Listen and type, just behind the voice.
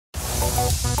Hey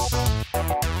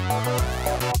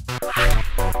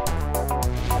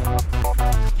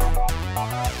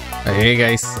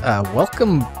guys,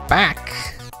 welcome back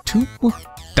to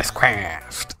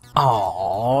DeathCraft.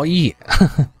 Oh yeah.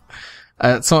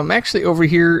 So I'm actually over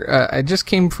here. I just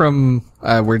came from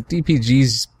where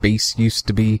DPG's base used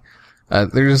to be.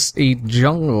 There's a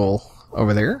jungle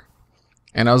over there,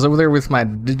 and I was over there with my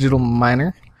digital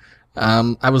miner.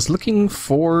 I was looking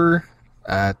for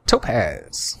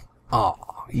topaz. Oh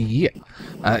yeah.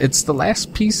 It's the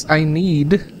last piece I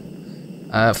need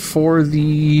for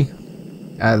the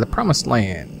promised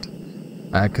land,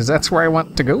 because that's where I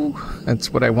want to go.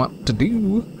 That's what I want to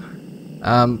do,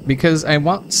 because I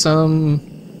want some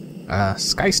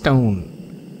skystone.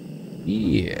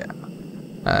 Yeah,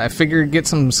 I figured get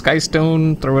some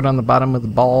skystone, throw it on the bottom of the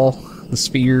ball, the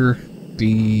sphere,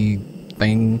 the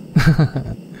thing,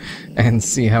 and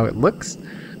see how it looks.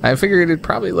 I figured it'd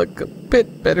probably look a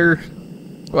bit better.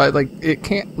 Well, like, it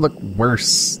can't look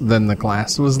worse than the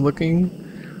glass was looking,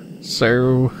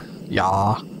 so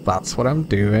yeah, that's what I'm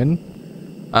doing.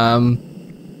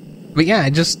 But yeah,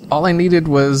 all I needed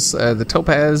was the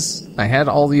topaz. I had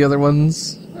all the other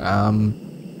ones.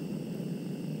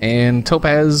 And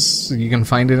topaz, you can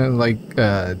find it in like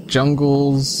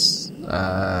jungles,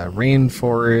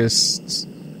 rainforests,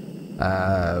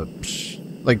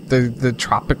 like the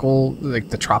tropical, like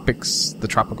the tropics, the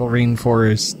tropical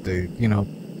rainforest,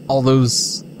 all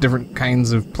those different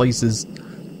kinds of places.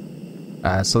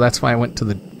 So that's why I went to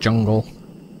the jungle.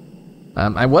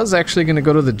 I was actually going to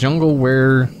go to the jungle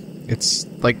where it's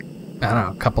like, I don't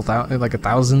know, a couple thousand, like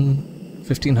 1,000,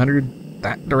 1,500,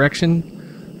 that direction.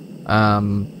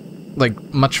 Like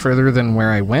much further than where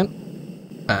I went.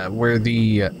 Where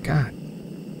the,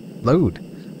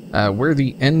 where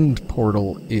the end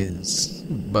portal is.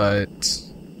 But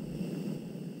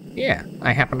yeah,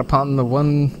 I happened upon the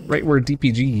one right where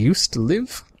DPG used to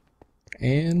live.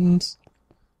 And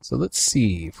so let's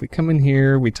see, if we come in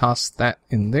here, we toss that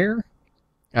in there.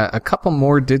 A couple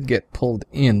more did get pulled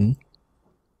in.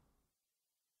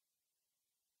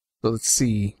 So let's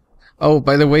see. Oh,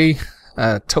 by the way,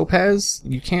 topaz,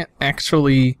 you can't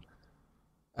actually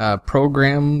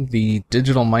program the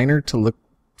digital miner to look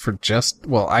for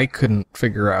well, I couldn't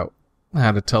figure out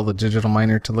how to tell the digital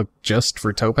miner to look just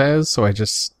for topaz, so I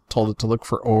just told it to look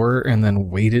for ore and then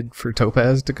waited for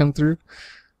topaz to come through.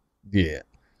 Yeah.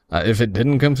 If it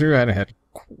didn't come through, I'd have had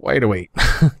quite a wait.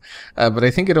 But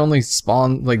I think it only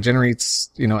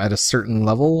generates, at a certain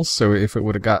level. So if it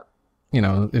would have got,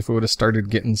 if it would have started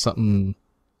getting something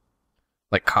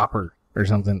like copper or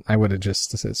something, I would have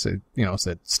just said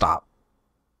stop.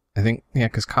 I think, yeah,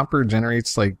 because copper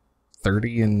generates like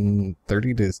 30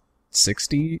 to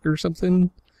 60 or something.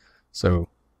 So,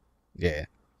 yeah.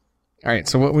 Alright,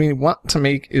 so what we want to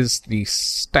make is the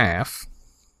staff.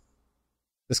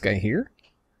 This guy here.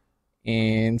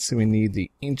 And so we need the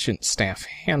ancient staff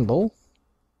handle.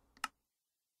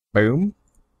 Boom.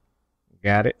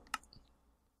 Got it.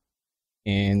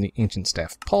 And the ancient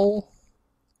staff pole.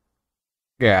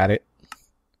 Got it.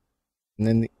 And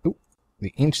then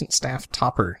the ancient staff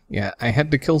topper. Yeah, I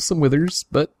had to kill some withers,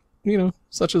 but,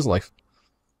 such is life.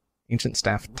 Ancient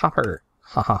staff topper.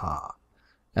 Ha ha ha.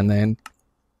 And then,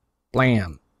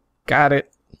 blam. Got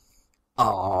it.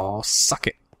 Oh, suck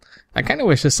it. I kind of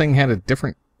wish this thing had a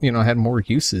different, had more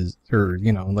uses, or,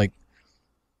 like,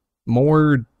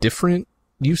 more different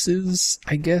uses,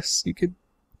 I guess you could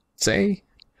say.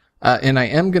 And I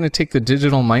am going to take the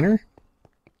digital miner.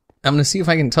 I'm going to see if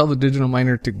I can tell the digital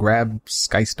miner to grab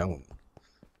skystone.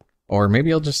 Or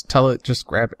maybe I'll just tell it, just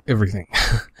grab everything.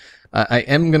 I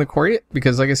am going to quarry it,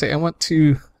 because like I say, I want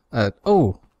to,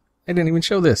 oh, I didn't even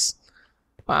show this.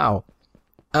 Wow.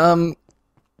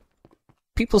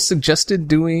 People suggested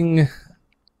doing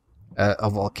a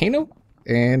volcano,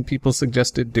 and people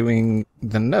suggested doing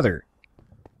the nether.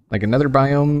 Like a nether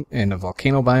biome and a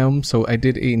volcano biome, so I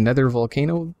did a nether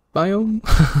volcano biome.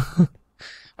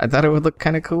 I thought it would look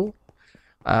kind of cool.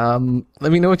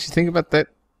 Let me know what you think about that.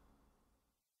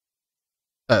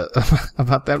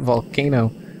 About that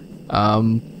volcano.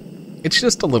 It's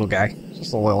just a little guy.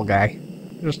 Just a little guy.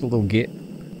 Just a little git.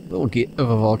 Little git of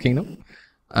a volcano.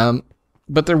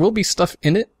 But there will be stuff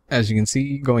in it, as you can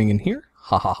see, going in here.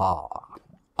 Ha ha ha.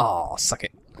 Aw, suck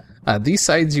it. These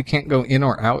sides you can't go in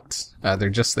or out. They're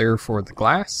just there for the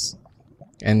glass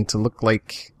and to look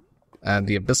like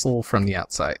the abyssal from the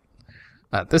outside.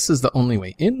 This is the only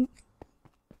way in.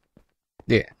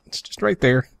 Yeah, it's just right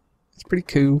there. It's pretty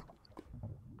cool.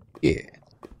 Yeah.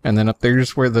 And then up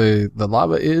there's where the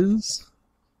lava is.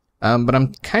 But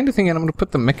I'm kind of thinking I'm going to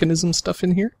put the mechanism stuff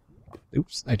in here.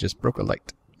 Oops, I just broke a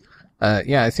light.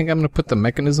 Yeah, I think I'm gonna put the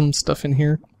mechanism stuff in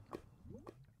here.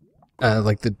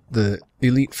 Like the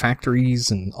elite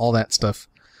factories and all that stuff.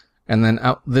 And then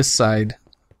out this side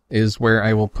is where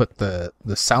I will put the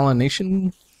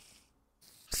salination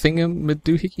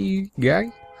thingamadoohickey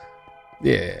guy.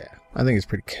 Yeah, I think it's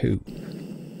pretty cool.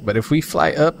 But if we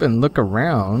fly up and look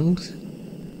around,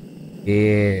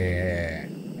 yeah,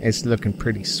 it's looking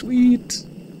pretty sweet.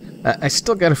 I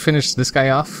still gotta finish this guy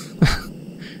off.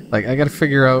 Like, I gotta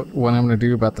figure out what I'm gonna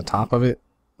do about the top of it.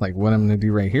 Like, what I'm gonna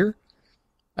do right here.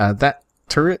 That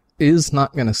turret is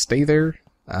not gonna stay there.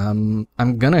 I'm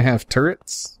gonna have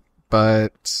turrets,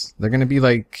 but they're gonna be,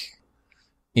 like,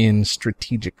 in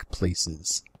strategic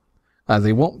places.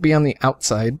 They won't be on the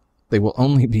outside. They will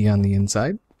only be on the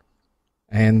inside.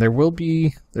 And there will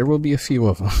be a few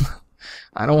of them.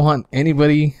 I don't want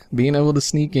anybody being able to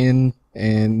sneak in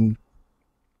and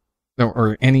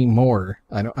or anymore.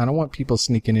 I don't want people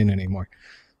sneaking in anymore.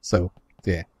 So,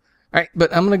 yeah. Alright,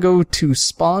 but I'm gonna go to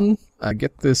spawn,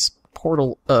 get this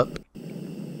portal up,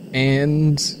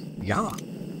 and yeah.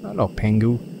 Hello,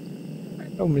 Pengu.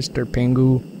 Hello, Mr.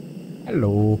 Pengu.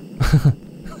 Hello.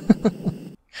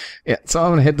 Yeah, so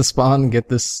I'm gonna head to spawn and get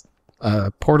this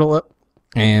portal up,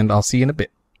 and I'll see you in a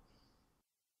bit.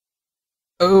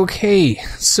 Okay,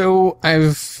 so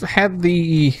I've had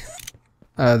the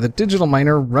digital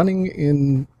miner running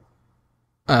in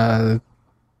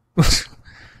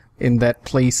in that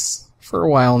place for a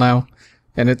while now,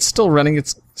 and it's still running.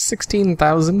 It's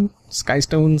 16,000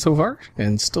 skystone so far,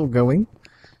 and still going.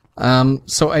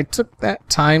 So I took that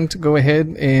time to go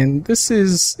ahead, and this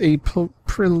is a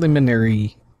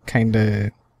preliminary kind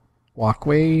of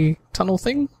walkway tunnel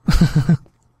thing.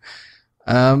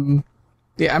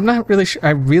 Yeah, I'm not really sure.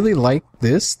 I really like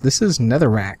this. This is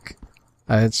netherrack.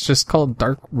 It's just called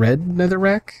dark red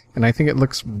netherrack, and I think it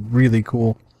looks really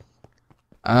cool.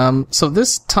 So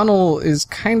this tunnel is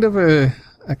kind of a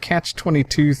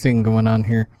catch-22 thing going on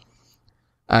here.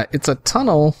 It's a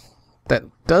tunnel that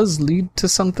does lead to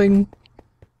something.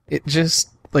 It just,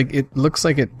 like, it looks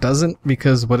like it doesn't,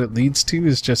 because what it leads to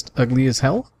is just ugly as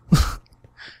hell.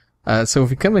 So if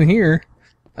we come in here,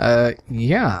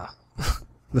 yeah.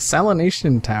 The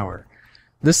salination tower.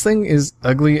 This thing is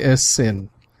ugly as sin.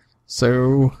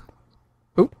 So,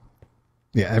 oh,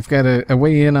 yeah, I've got a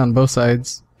way in on both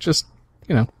sides. Just,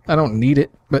 you know, I don't need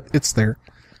it, but it's there.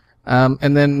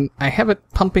 And then I have it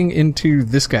pumping into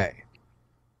this guy.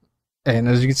 And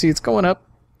as you can see, it's going up,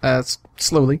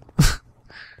 slowly.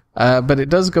 But it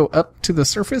does go up to the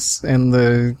surface, and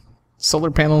the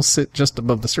solar panels sit just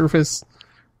above the surface.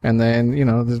 And then, you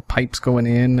know, the pipes going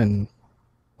in and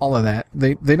all of that.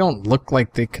 They don't look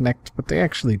like they connect, but they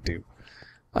actually do.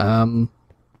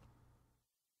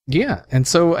 Yeah, and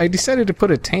so I decided to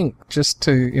put a tank just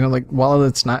to, you know, like, while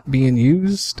it's not being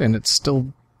used and it's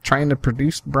still trying to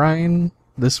produce brine,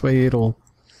 this way it'll,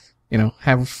 you know,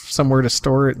 have somewhere to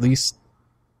store at least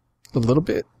a little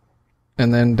bit.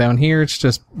 And then down here it's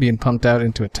just being pumped out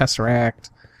into a tesseract,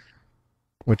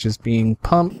 which is being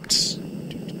pumped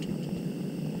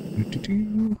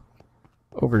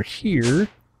over here.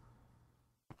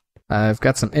 I've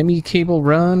got some ME cable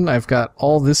run. I've got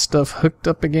all this stuff hooked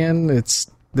up again.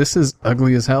 This is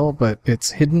ugly as hell, but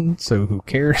it's hidden, so who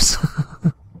cares?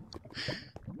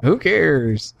 Who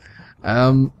cares?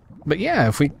 But yeah,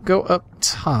 if we go up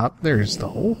top, there's the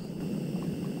hole.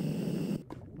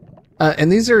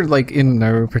 And these are, like, in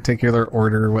no particular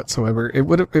order whatsoever.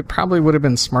 It probably would have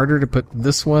been smarter to put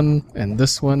this one and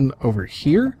this one over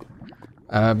here.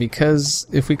 Because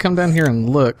if we come down here and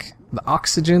look, the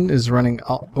oxygen is running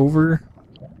all over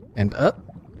and up.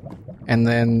 And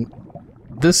then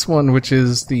this one, which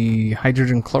is the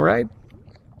hydrogen chloride,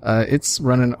 it's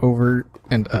running over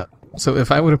and up. So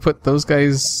if I would have put those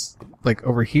guys, like,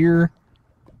 over here,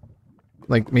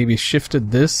 like, maybe shifted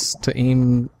this to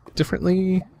aim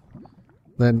differently,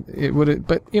 then it would have...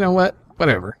 But you know what?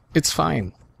 Whatever. It's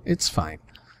fine. It's fine.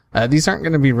 These aren't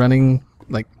going to be running,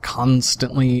 like,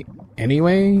 constantly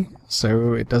anyway,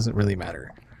 so it doesn't really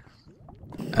matter.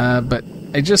 But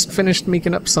I just finished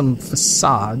making up some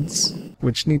facades,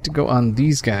 which need to go on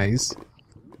these guys.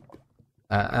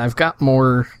 I've got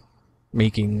more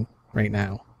making right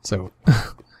now, so...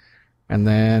 And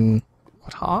then...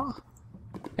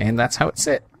 And that's how it's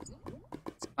set.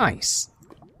 It's nice.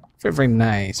 Very, very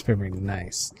nice, very, very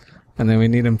nice. And then we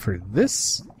need them for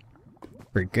this.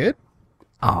 Very good.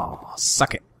 Oh,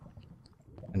 suck it.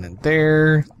 And then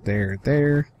there.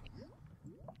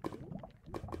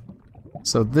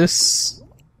 So this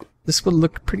would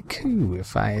look pretty cool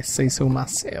if I say so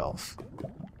myself.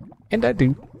 And I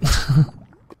do.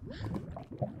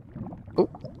 Oh,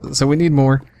 so we need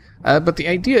more. But the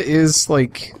idea is,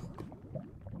 like,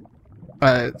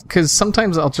 Because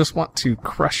sometimes I'll just want to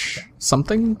crush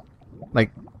something.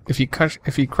 Like, if you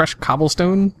crush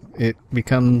cobblestone, it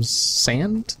becomes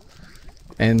sand.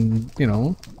 And, you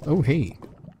know, oh hey.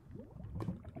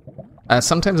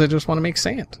 Sometimes I just want to make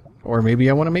sand. Or maybe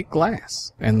I want to make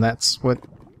glass. And that's what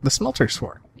the smelter's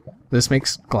for. This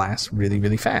makes glass really,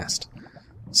 really fast.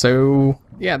 So,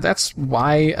 yeah, that's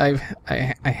why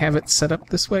I have it set up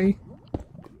this way.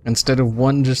 Instead of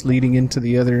one just leading into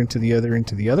the other, into the other,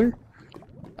 into the other.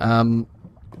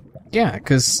 Yeah,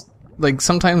 because, like,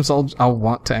 sometimes I'll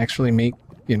want to actually make,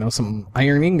 you know, some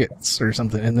iron ingots or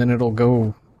something, and then it'll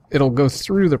go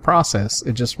through the process.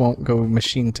 It just won't go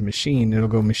machine to machine. It'll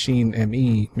go machine,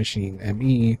 ME, machine,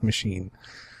 ME, machine.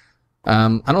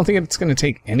 I don't think it's going to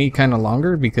take any kind of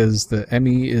longer because the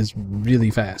ME is really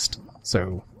fast.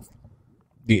 So,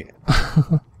 yeah.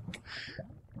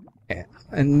 Yeah,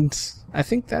 and I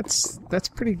think that's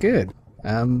pretty good.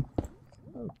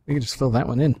 We can just fill that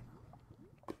one in.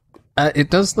 It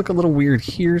does look a little weird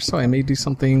here, so I may do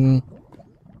something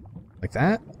like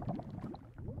that.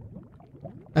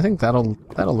 I think that'll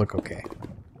look okay.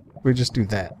 We just do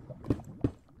that.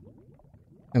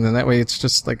 And then that way it's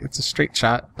just like, it's a straight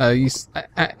shot.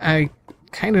 I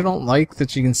kind of don't like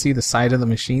that you can see the side of the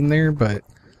machine there, but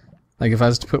like if I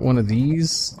was to put one of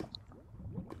these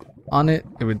on it,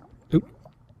 it would, it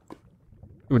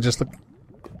would just look,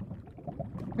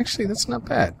 actually that's not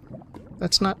bad.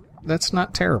 That's not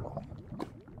terrible.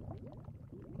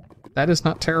 That is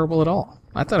not terrible at all.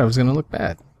 I thought it was going to look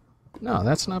bad. No,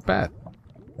 that's not bad.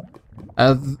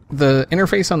 The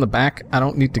interface on the back I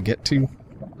don't need to get to.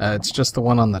 It's just the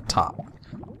one on the top.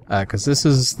 Because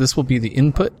this will be the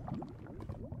input.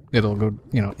 It'll go,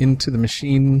 you know, into the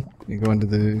machine. You go into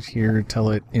the here,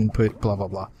 tell it input, blah blah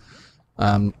blah,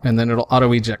 and then it'll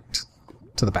auto eject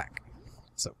to the back.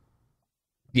 So,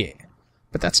 yeah,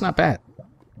 but that's not bad.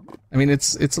 I mean,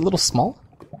 it's a little small,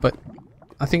 but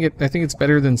I think it's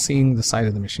better than seeing the side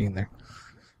of the machine there.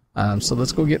 So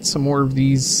let's go get some more of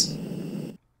these.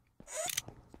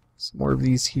 Some more of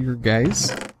these here,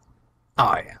 guys.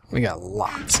 Oh yeah, we got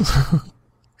lots.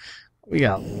 We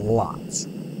got lots.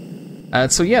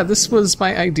 So yeah, this was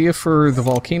my idea for the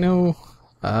volcano,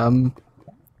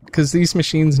 because these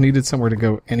machines needed somewhere to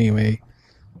go anyway,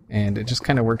 and it just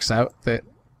kind of works out that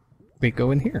they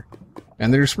go in here.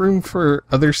 And there's room for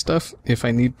other stuff if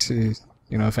I need to,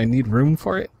 you know, if I need room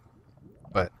for it.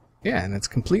 But yeah, and it's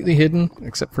completely hidden,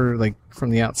 except for like from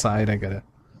the outside. I gotta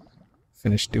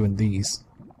finish doing these.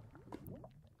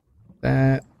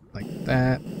 That, like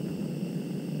that.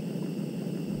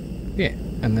 Yeah,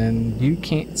 and then you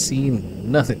can't see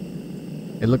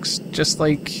nothing. It looks just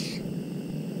like,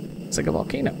 it's like a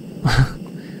volcano.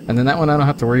 And then that one I don't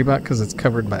have to worry about because it's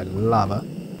covered by lava.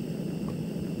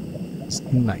 It's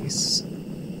nice.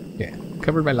 Yeah,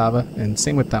 covered by lava, and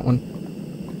same with that one.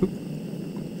 Oop.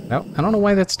 No, I don't know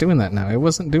why that's doing that now. It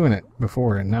wasn't doing it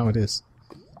before, and now it is.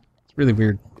 It's really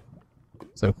weird.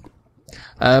 So,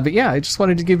 but yeah, I just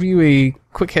wanted to give you a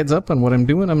quick heads up on what I'm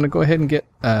doing. I'm going to go ahead and get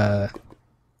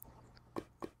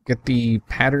the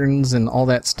patterns and all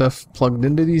that stuff plugged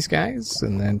into these guys,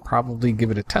 and then probably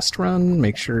give it a test run,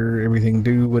 make sure everything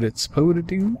do what it's supposed to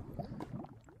do.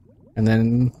 And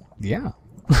then, yeah.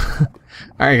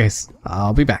 Alright guys,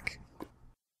 I'll be back.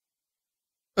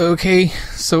 Okay,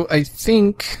 so I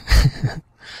think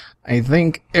I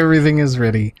think everything is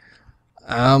ready.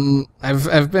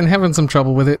 I've been having some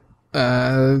trouble with it.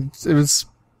 It was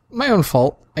my own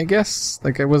fault, I guess.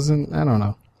 Like I don't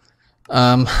know.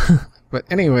 But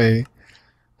anyway,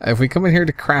 if we come in here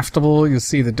to craftable, you'll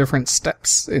see the different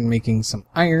steps in making some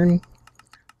iron.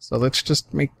 So let's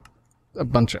just make a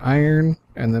bunch of iron,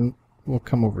 and then we'll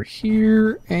come over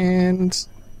here, and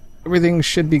everything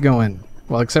should be going.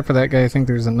 Well, except for that guy, I think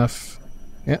there's enough.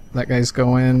 Yep, that guy's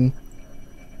going.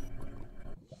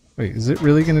 Wait, is it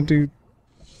really gonna do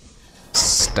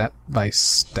step by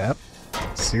step?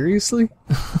 Seriously?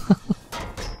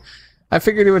 I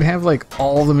figured it would have like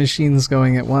all the machines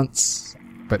going at once,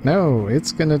 but no,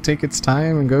 it's gonna take its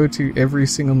time and go to every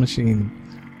single machine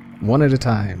one at a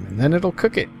time, and then it'll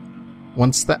cook it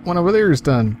once that one over there is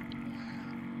done.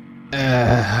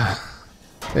 Yeah,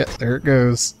 there it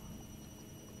goes.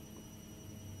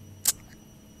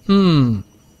 I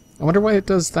wonder why it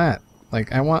does that.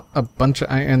 Like, I want a bunch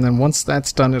of iron, and then once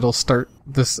that's done, it'll start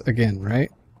this again, right?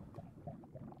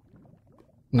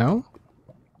 No?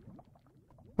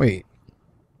 Wait.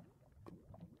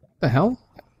 The hell?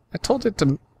 I told it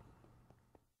to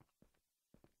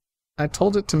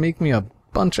make me a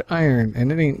bunch of iron,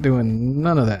 and it ain't doing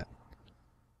none of that.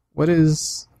 What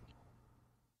is...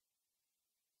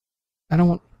 I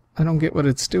don't get what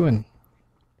it's doing.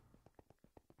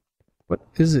 What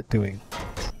is it doing?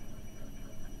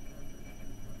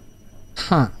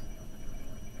 Huh.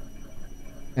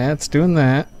 Yeah, it's doing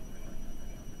that.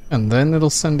 And then it'll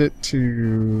send it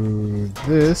to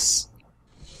this.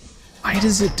 Why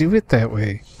does it do it that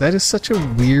way? That is such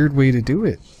a weird way to do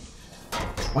it.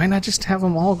 Why not just have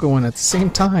them all going at the same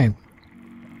time?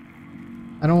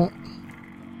 I don't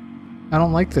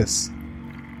like this.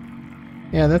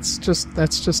 Yeah, that's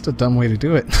just a dumb way to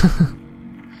do it.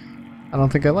 I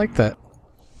don't think I like that.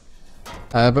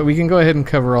 But we can go ahead and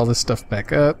cover all this stuff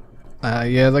back up.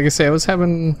 Yeah, like I say, I was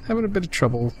having a bit of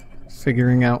trouble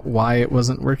figuring out why it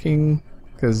wasn't working,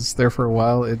 because there for a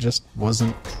while it just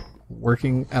wasn't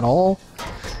working at all.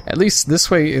 At least this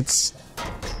way it's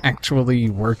actually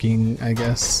working, I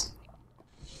guess.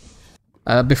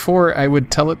 Before I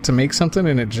would tell it to make something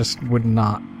and it just would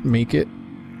not make it.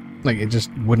 Like, it just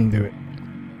wouldn't do it.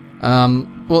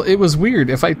 Well, it was weird.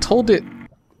 If I told it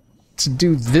to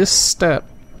do this step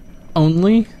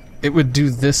only, it would do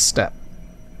this step.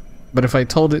 But if I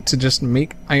told it to just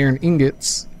make iron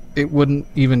ingots, it wouldn't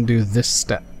even do this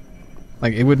step.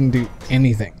 Like, it wouldn't do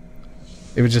anything.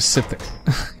 It would just sit there.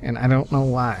 And I don't know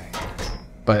why.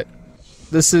 But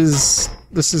this is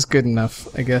good enough,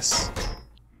 I guess.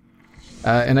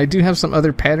 And I do have some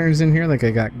other patterns in here, like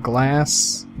I got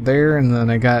glass there, and then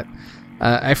I got...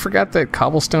 I forgot that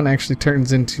cobblestone actually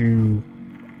turns into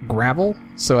gravel,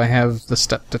 so I have the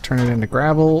step to turn it into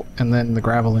gravel, and then the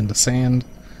gravel into sand,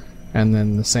 and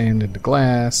then the sand into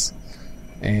glass,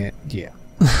 and yeah.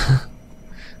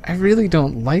 I really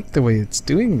don't like the way it's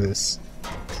doing this.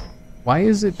 Why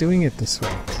is it doing it this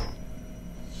way?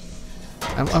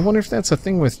 I wonder if that's a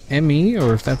thing with ME,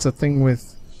 or if that's a thing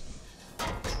with...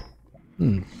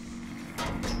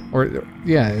 Or,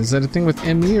 yeah, is that a thing with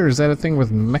ME, or is that a thing with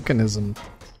mechanism?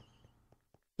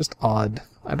 Just odd.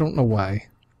 I don't know why.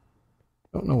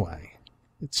 Don't know why.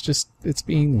 It's just, it's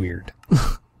being weird.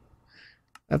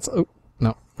 That's, oh,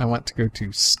 no. I want to go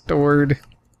to stored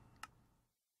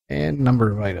and number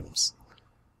of items.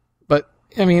 But,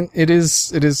 I mean, it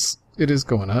is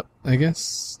going up, I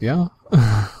guess. Yeah.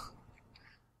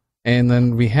 And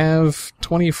then we have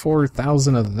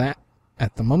 24,000 of that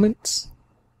at the moment.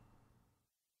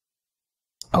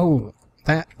 Oh,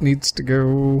 that needs to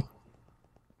go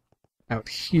out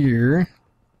here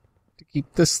to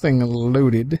keep this thing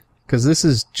loaded, because this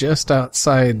is just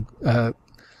outside.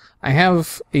 I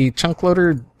have a chunk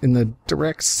loader in the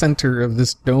direct center of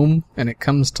this dome, and it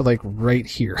comes to like right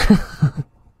here.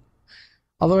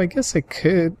 Although I guess I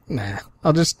could, nah,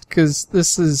 I'll just, because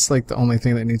this is like the only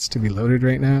thing that needs to be loaded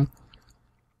right now.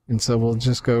 And so we'll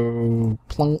just go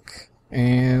plunk,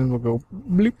 and we'll go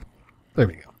bloop. There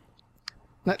we go.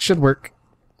 That should work.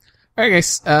 Alright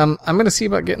guys, I'm gonna see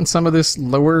about getting some of this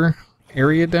lower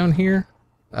area down here.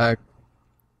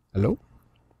 Hello?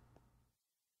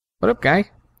 What up,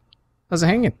 guy? How's it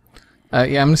hanging?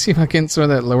 Yeah, I'm gonna see if I can get some of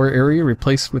that lower area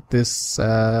replaced with this,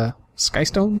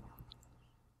 skystone.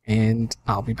 And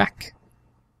I'll be back.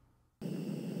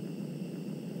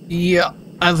 Yeah,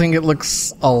 I think it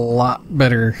looks a lot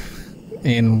better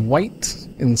in white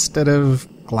instead of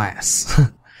glass.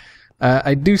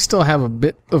 I do still have a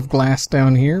bit of glass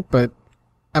down here, but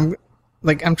I'm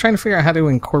trying to figure out how to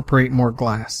incorporate more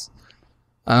glass.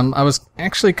 I was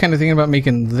actually kind of thinking about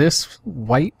making this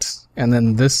white and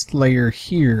then this layer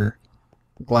here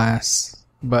glass,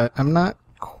 but I'm not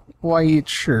quite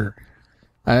sure.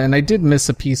 And I did miss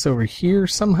a piece over here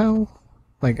somehow.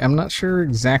 Like, I'm not sure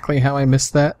exactly how I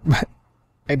missed that, but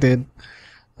I did.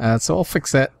 So I'll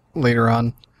fix that later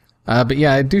on. But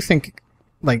yeah, I do think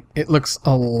like it looks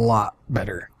a lot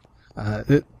better.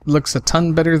 It looks a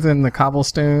ton better than the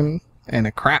cobblestone, and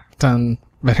a crap ton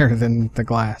better than the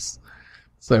glass.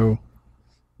 So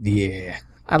yeah,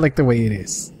 I like the way it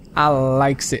is. I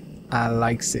likes it. I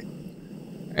likes it.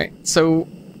 Alright, so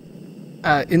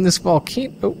in this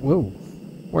volcano, oh whoa,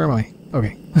 where am I?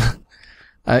 Okay.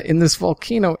 In this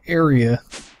volcano area,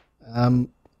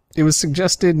 it was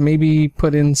suggested maybe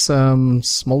put in some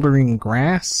smoldering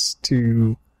grass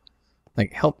to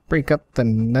like help break up the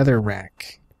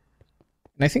netherrack.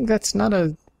 And I think that's not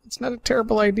a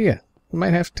terrible idea. We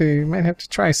might have to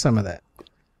try some of that.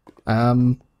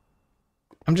 I'm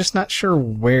just not sure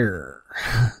where.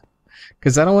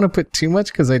 Cuz I don't want to put too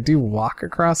much, cuz I do walk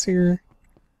across here.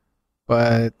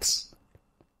 But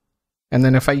and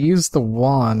then if I use the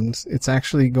wand, it's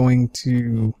actually going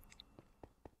to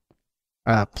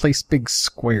place big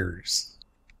squares.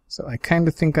 So I kind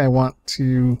of think I want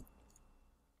to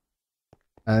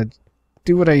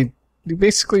do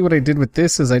basically what I did with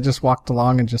this is I just walked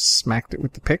along and just smacked it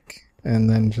with the pick, and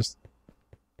then just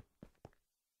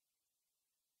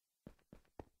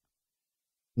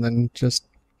and then just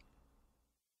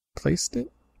placed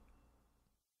it.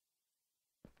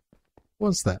 What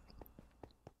was that?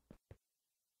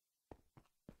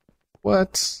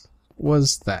 What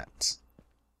was that?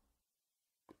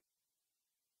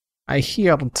 I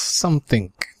heard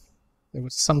something. There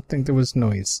was something, there was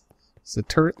noise. Is the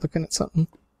turret looking at something?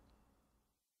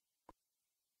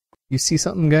 You see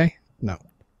something, guy? No.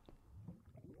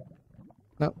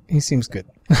 No, he seems good.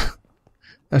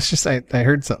 That's just, I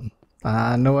heard something.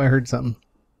 I know I heard something.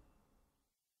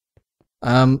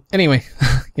 Anyway,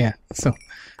 yeah, so,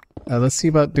 let's see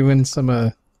about doing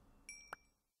some,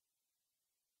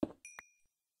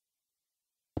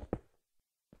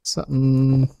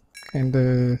 something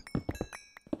kinda...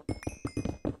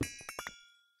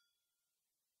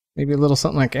 Maybe a little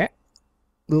something like that?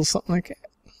 A little something like that?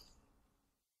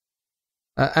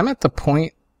 I'm at the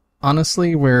point,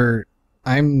 honestly, where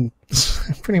I'm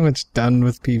pretty much done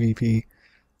with PvP.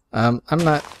 I'm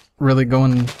not really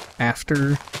going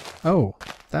after... Oh,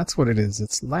 that's what it is.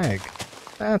 It's lag.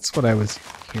 That's what I was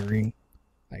hearing.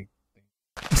 I think.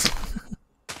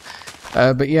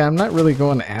 But yeah, I'm not really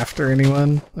going after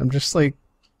anyone. I'm just like,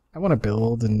 I want to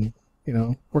build and, you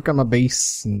know, work on my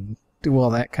base and do all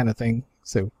that kind of thing.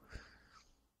 So,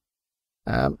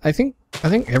 I think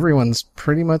everyone's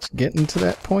pretty much getting to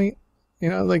that point. You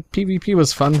know, like PvP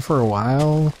was fun for a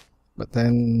while, but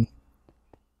then,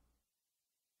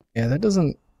 yeah,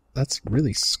 that's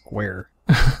really square.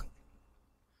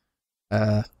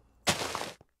 Yeah,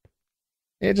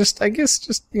 I guess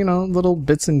just, you know, little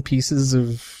bits and pieces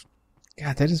of,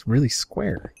 God, that is really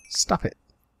square. Stop it.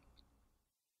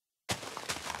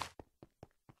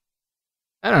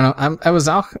 I don't know. I was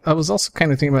also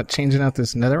kind of thinking about changing out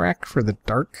this netherrack for the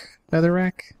dark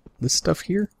netherrack. This stuff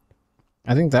here.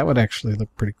 I think that would actually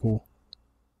look pretty cool.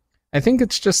 I think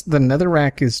it's just the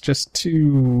netherrack is just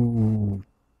too,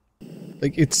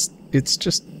 like, it's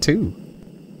just too,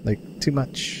 like, too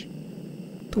much.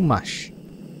 Too much.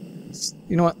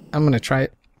 You know what? I'm gonna try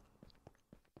it.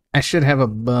 I should have a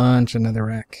bunch of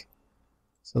netherrack.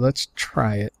 So let's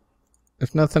try it.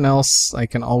 If nothing else, I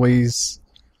can always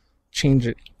change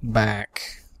it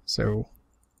back. So,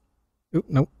 oop,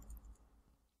 nope.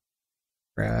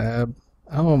 Grab.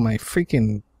 Oh, my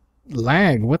freaking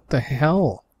lag. What the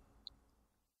hell?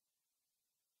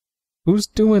 Who's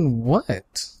doing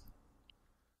what?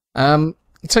 I'll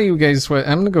tell you guys what.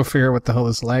 I'm gonna go figure out what the hell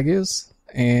this lag is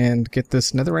and get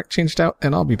this netherrack changed out,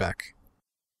 and I'll be back.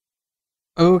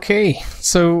 Okay,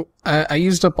 so I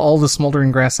used up all the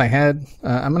smoldering grass I had.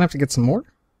 I'm gonna have to get some more,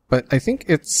 but I think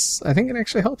it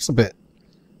actually helps a bit.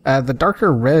 The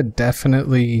darker red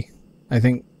definitely, I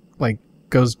think, like,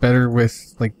 goes better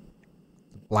with, like,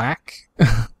 black.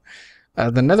 The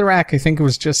netherrack, I think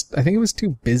it was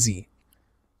too busy.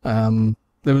 There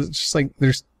was just like,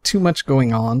 there's too much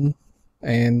going on,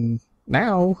 and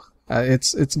now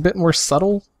it's a bit more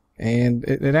subtle, and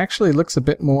it actually looks a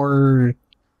bit more,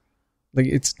 like,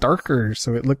 it's darker,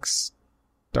 so it looks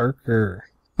darker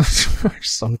or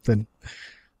something.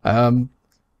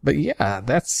 But yeah,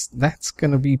 that's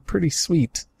gonna be pretty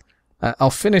sweet. I'll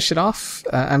finish it off.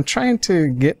 I'm trying to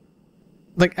get,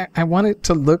 like, I want it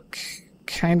to look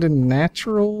kind of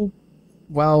natural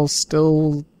while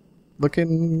still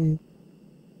looking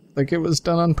like it was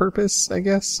done on purpose, I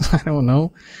guess. I don't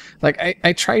know. Like,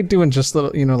 I tried doing just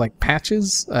little, you know, like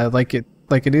patches, like it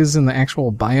is in the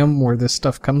actual biome where this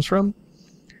stuff comes from,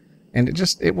 and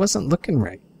it wasn't looking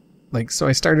right. Like, so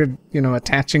I started, you know,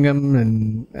 attaching them,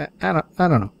 and I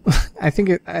don't know. I think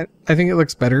it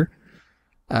looks better.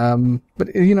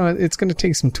 But you know, it's going to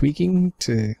take some tweaking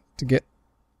to get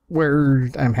where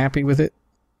I'm happy with it.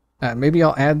 Maybe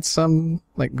I'll add some,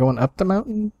 like, going up the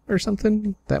mountain or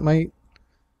something that might,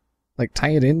 like, tie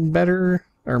it in better,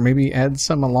 or maybe add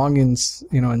some along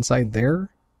inside there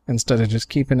instead of just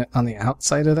keeping it on the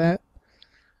outside of that.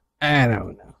 I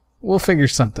don't know. We'll figure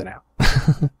something out.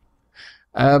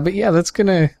 But yeah, that's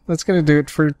gonna do it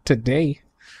for today.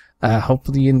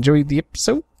 Hopefully you enjoyed the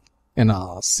episode, and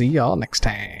I'll see y'all next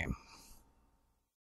time.